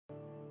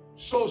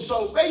So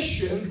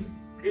salvation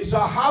is a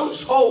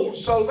household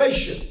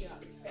salvation.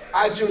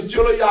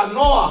 Ajilutilo ya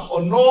Noah o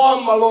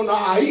Noah malona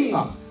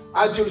ainga.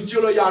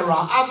 Ajilutilo ya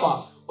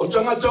Raava o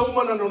tangata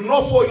umana no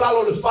nofo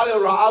ilalo le fale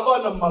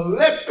Raava na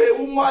malepe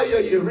uma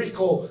ya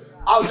Jericho.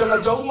 Au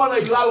tangata umana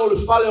ilalo le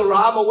fale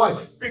Raava. Why?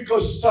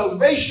 Because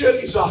salvation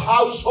is a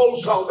household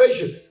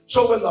salvation.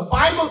 So when the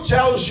Bible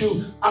tells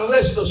you,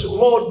 unless the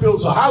Lord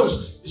builds a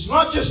house, it's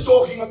not just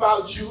talking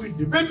about you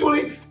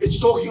individually, it's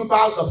talking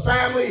about the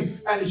family,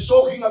 and it's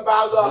talking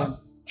about the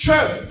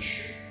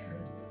church.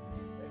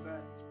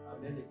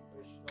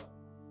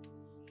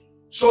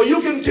 So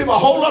you can give a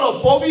whole lot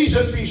of bobbies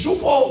and be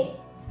super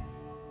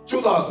to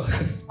the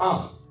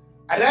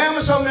and I am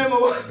some member.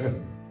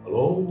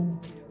 Hello?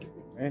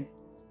 Are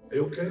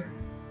you okay?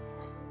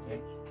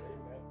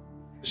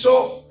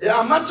 So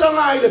I'm not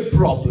telling you the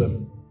problem.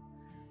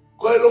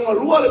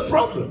 The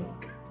problem.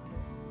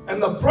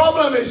 And the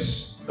problem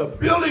is the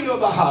building of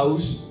the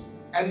house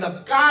and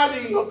the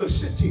guarding of the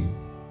city.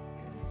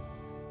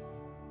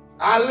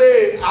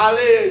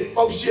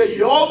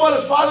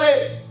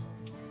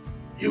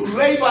 You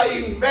labor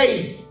in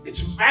vain.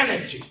 It's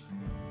vanity.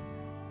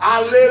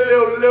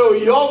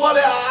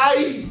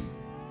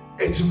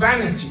 It's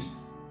vanity.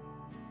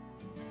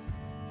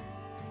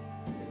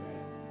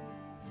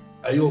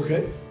 Are you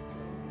okay?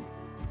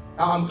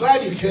 Now I'm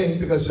glad you came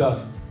because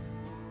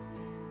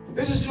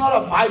this is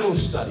not a Bible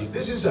study.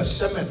 This is a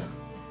seminar.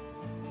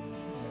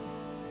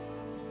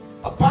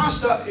 A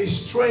pastor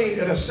is trained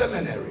at a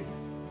seminary.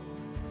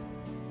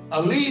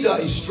 A leader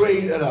is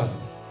trained at a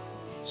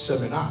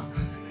seminar.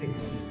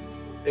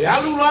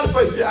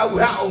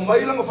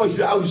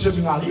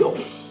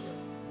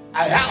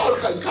 I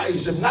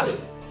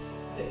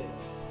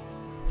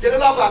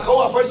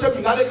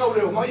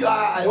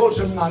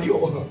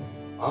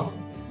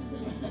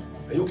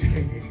Are you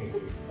okay?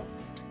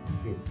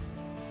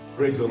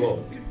 Praise the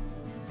Lord.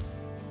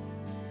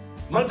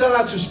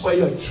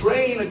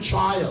 Train a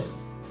child.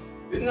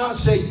 Did not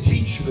say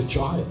teach the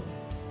child.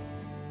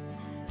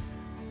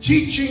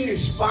 Teaching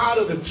is part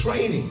of the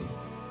training.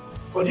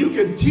 But you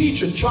can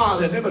teach a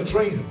child and never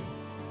train him.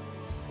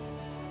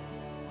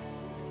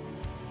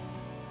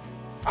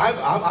 I'm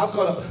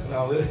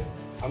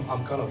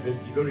kind of be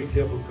very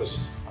careful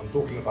because I'm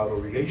talking about a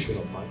relation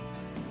of mine.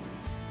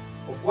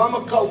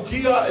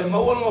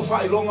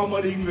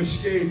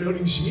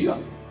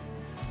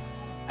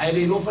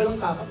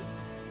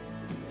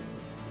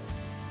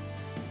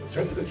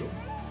 Tell you the truth.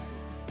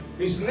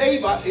 His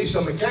neighbor is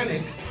a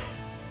mechanic,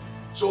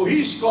 so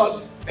he's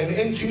got an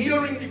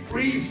engineering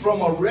degree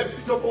from a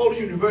reputable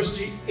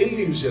university in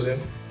New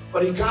Zealand,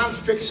 but he can't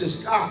fix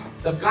his car.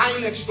 The guy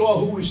next door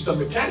who is the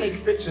mechanic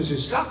fixes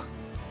his car.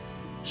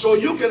 So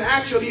you can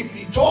actually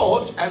be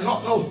taught and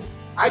not know.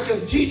 I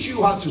can teach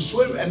you how to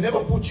swim and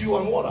never put you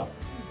on water.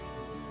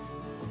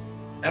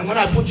 And when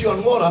I put you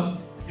on water,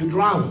 you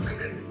drown.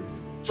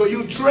 So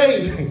you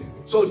train.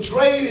 So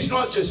train is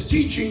not just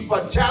teaching,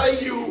 but telling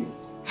you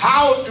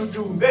how to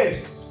do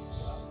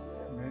this.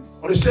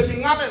 And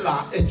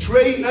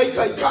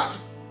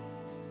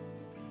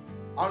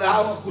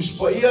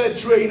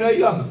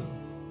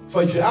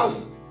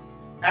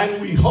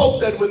we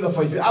hope that when the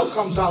Faifeau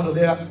comes out of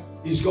there,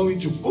 he's going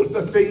to put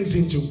the things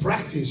into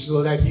practice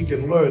so that he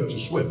can learn to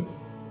swim.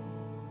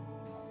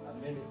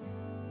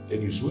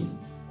 Can you swim?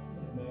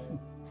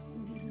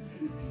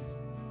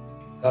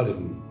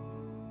 Hallelujah.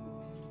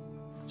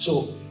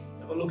 So,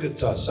 have a look at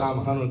Psalm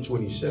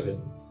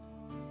 127.